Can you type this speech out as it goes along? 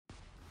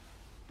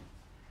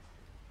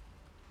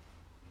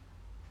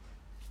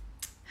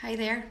Hi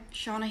there,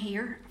 Shauna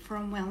here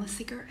from Wellness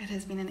Seeker. It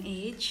has been an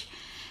age.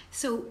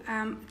 So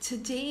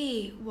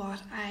today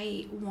what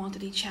I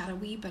wanted to chat a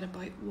wee bit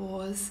about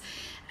was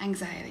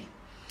anxiety.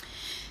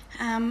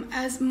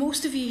 As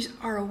most of you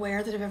are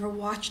aware that have ever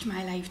watched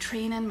my live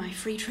training, my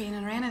free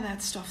training or any of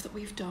that stuff that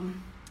we've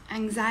done,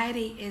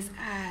 anxiety is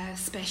a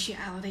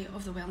speciality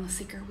of the Wellness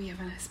Seeker. We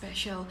have a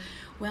special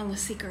Wellness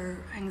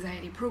Seeker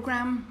anxiety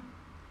program.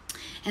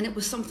 And it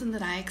was something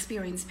that I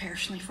experienced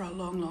personally for a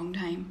long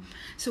time.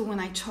 So when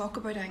I talk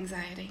about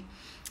anxiety,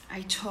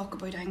 I talk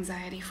about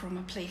anxiety from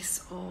a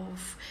place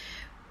of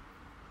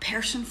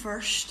person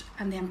first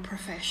and then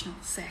professional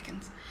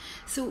second.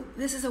 So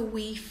this is a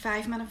wee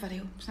 5-minute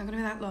video, it's not going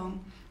to be that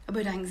long,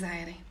 about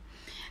anxiety.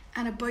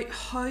 And about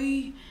how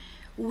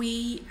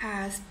we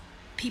as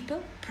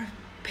people,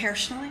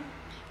 personally,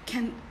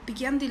 can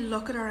begin to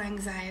look at our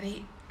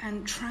anxiety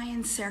and try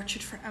and search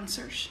it for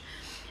answers.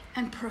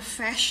 And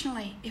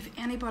professionally, if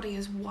anybody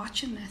is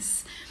watching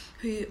this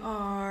who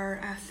are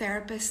a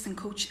therapist and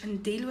coach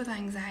and deal with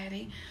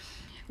anxiety,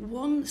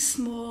 one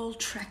small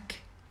trick,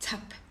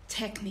 tip,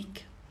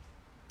 technique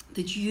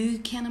that you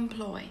can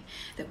employ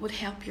that would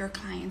help your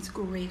clients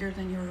greater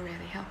than you're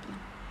already helping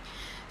them.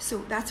 So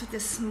that's what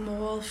this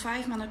small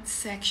 5-minute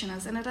section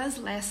is, and it is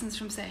lessons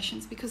from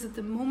sessions, because at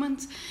the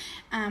moment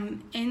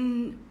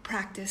in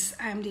practice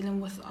I'm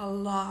dealing with a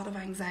lot of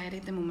anxiety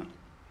at the moment.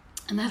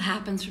 And that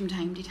happens from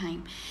time to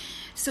time.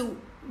 So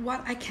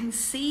what I can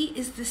see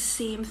is the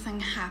same thing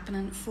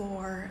happening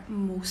for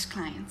most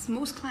clients.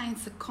 Most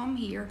clients that come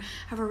here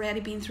have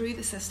already been through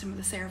the system of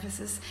the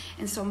services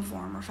in some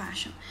form or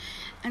fashion.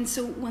 And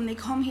so when they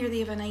come here, they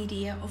have an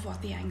idea of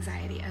what the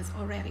anxiety is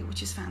already,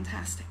 which is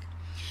fantastic.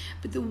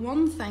 But the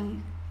one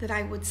thing that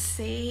I would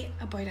say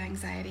about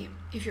anxiety,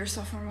 if you're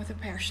suffering with it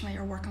personally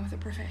or working with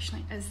it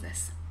professionally, is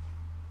this.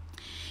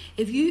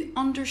 If you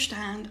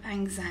understand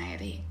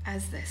anxiety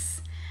as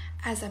this,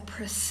 as a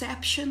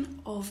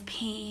perception of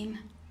pain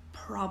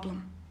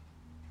problem,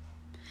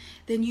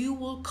 then you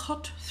will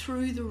cut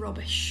through the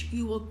rubbish,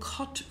 you will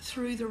cut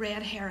through the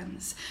red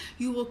herrings,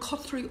 you will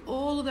cut through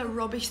all of the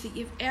rubbish that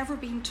you've ever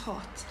been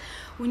taught.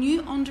 When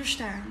you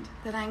understand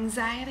that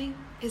anxiety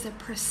is a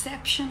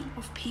perception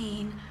of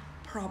pain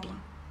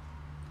problem,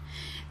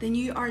 then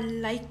you are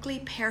likely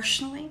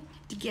personally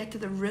to get to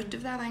the root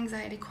of that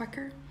anxiety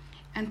quicker,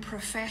 and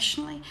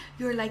professionally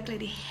you're likely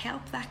to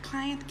help that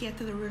client get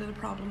to the root of the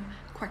problem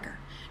quicker.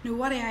 Now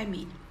what do I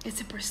mean?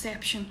 It's a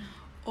perception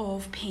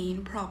of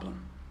pain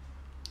problem.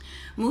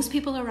 Most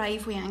people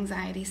arrive with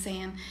anxiety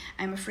saying,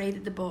 I'm afraid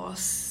that the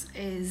boss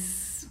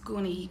is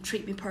going to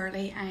treat me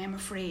poorly, I am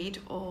afraid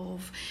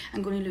of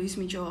I'm going to lose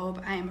my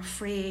job, I am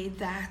afraid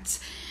that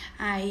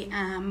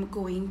I'm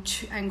going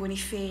to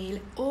fail.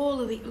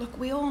 All of the, look,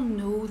 we all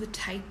know the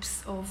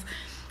types of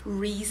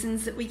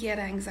reasons that we get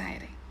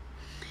anxiety.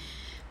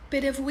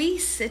 But if we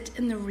sit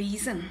in the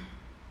reason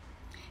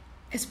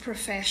as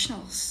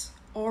professionals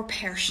or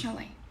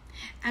personally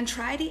and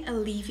try to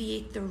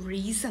alleviate the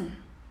reason,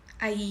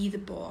 i.e. the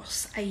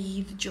boss,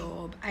 i.e. the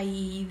job,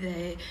 i.e.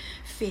 the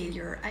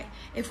failure,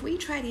 if we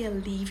try to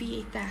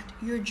alleviate that,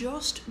 you're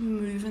just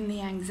moving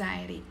the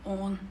anxiety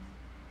on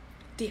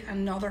to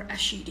another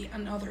issue, to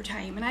another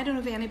time. And I don't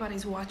know if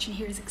anybody's watching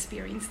here has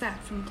experienced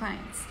that from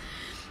clients.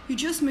 You're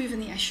just moving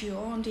the issue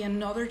on to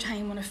another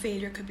time when a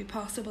failure could be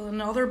possible,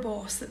 another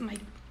boss that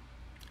might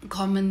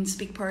come and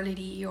speak poorly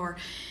to you. Or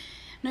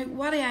now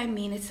what do I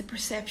mean? It's the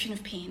perception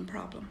of pain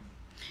problem.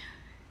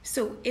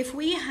 So if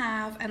we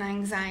have an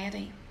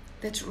anxiety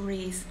that's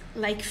raised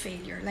like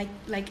failure,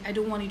 like I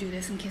don't want to do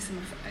this in case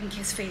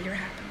failure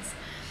happens,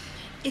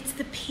 it's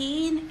the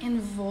pain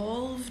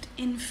involved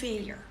in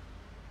failure,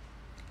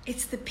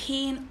 it's the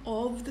pain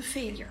of the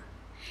failure,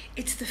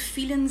 it's the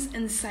feelings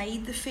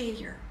inside the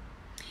failure,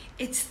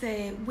 it's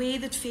the way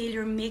that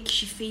failure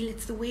makes you feel,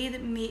 it's the way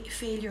that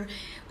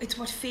it's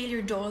what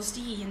failure does to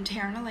you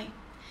internally.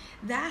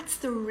 That's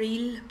the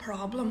real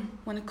problem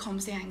when it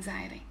comes to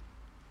anxiety.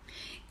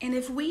 And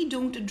if we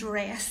don't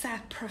address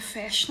that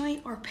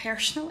professionally or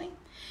personally,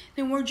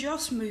 then we're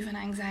just moving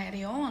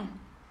anxiety on.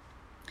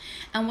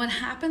 And what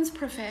happens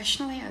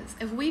professionally is,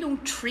 if we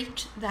don't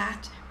treat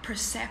that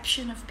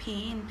perception of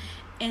pain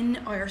in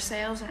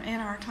ourselves or in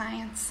our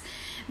clients,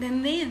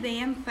 then they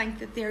then think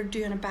that they're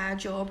doing a bad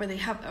job, or they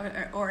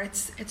have, or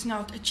it's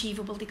not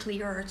achievable to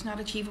clear, or it's not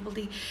achievable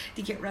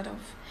to get rid of.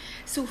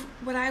 So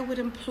what I would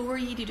implore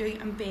you to do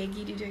and beg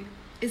you to do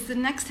is, the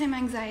next time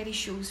anxiety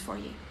shows for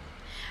you,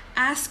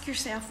 ask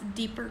yourself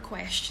deeper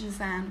questions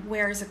than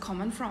where is it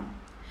coming from.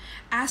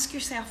 Ask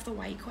yourself the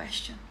why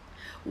question.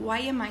 Why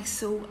am I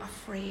so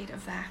afraid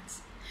of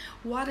that?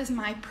 What is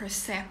my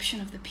perception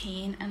of the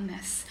pain in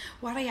this?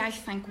 What do I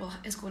think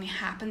is going to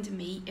happen to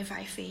me if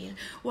I fail?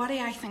 What do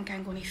I think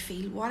I'm going to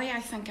feel? What do I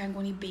think I'm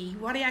going to be?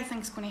 What do I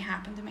think is going to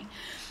happen to me?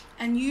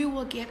 And you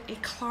will get a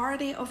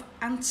clarity of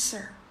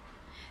answer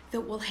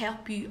that will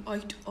help you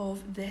out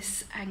of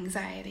this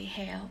anxiety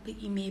hell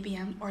that you may be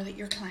in, or that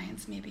your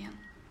clients may be in.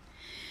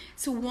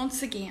 So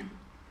once again,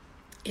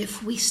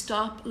 if we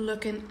stop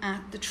looking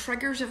at the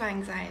triggers of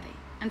anxiety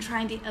and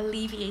trying to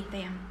alleviate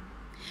them,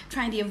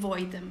 trying to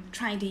avoid them,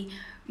 trying to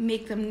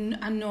make them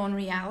a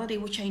non-reality,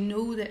 which I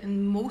know that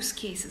in most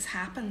cases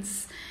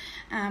happens.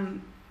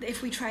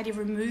 If we try to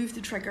remove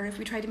the trigger, if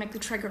we try to make the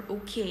trigger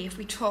okay, if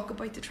we talk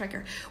about the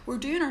trigger, we're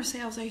doing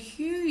ourselves a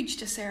huge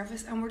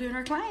disservice, and we're doing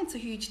our clients a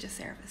huge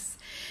disservice.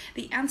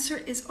 The answer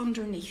is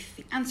underneath.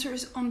 The answer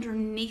is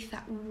underneath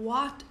that.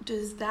 What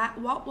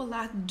will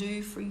that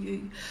do for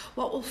you?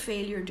 What will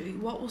failure do?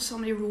 What will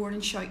somebody roaring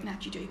and shouting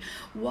at you do?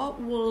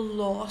 What will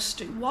loss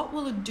do? What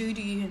will it do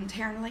to you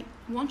internally?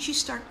 Once you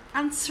start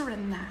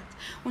answering that,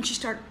 once you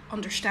start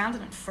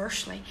understanding it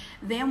firstly,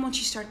 then once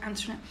you start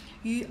answering it,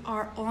 you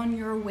are on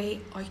your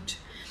way out.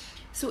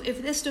 So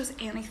if this does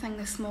anything,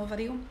 this small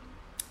video,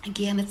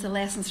 again, it's a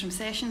lessons from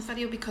sessions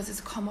video because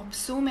it's come up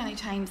so many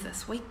times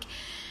this week.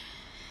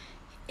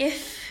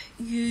 If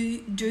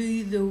you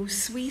do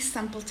those wee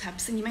simple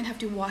tips, and you might have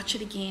to watch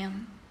it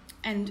again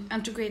and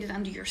integrate it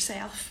into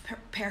yourself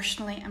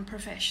personally and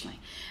professionally,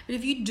 but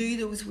if you do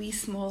those wee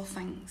small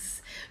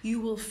things, you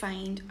will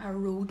find a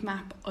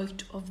roadmap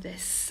out of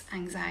this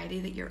anxiety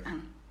that you're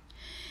in.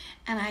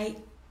 And I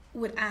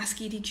would ask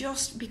you to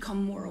just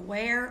become more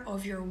aware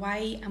of your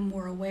why and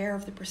more aware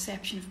of the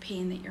perception of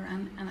pain that you're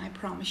in, and I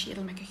promise you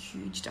it'll make a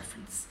huge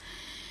difference.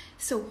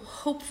 So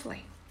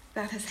hopefully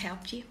that has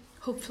helped you.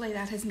 Hopefully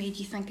that has made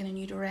you think in a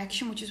new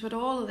direction, which is what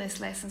all of this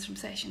lessons from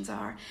sessions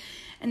are.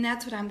 And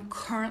that's what I'm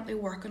currently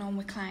working on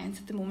with clients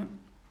at the moment.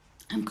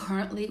 I'm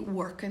currently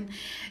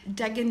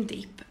digging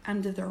deep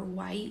into their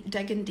why,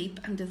 digging deep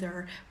into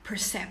their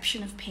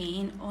perception of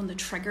pain on the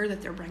trigger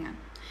that they're bringing.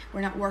 We're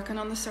not working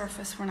on the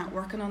surface, we're not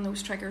working on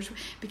those triggers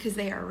because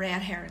they are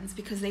red herrings,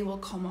 because they will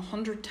come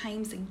 100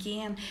 times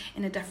again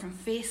in a different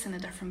face, in a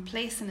different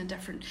place, in a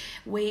different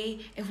way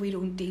if we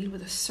don't deal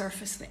with the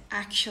surface, the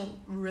actual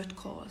root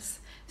cause.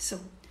 So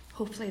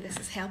hopefully this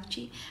has helped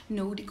you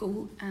know to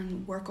go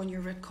and work on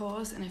your root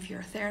cause, and if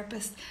you're a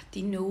therapist,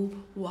 to know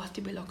what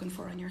to be looking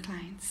for in your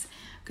clients.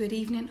 Good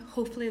evening,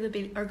 hopefully they'll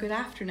be, or good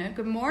afternoon,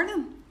 good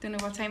morning, don't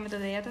know what time of the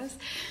day it is.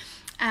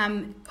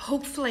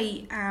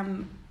 Hopefully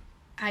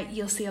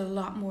you'll see a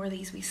lot more of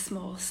these wee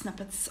small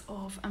snippets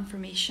of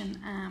information.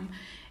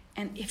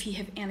 And if you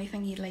have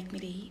anything you'd like me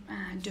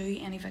to do,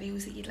 any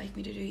videos that you'd like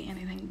me to do,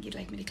 anything you'd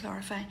like me to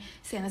clarify,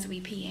 send us a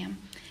wee PM.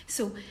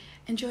 So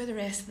enjoy the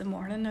rest of the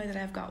morning now that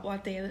I've got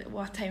what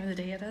time of the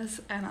day it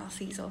is, and I'll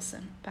see you all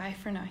soon. Bye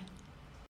for now.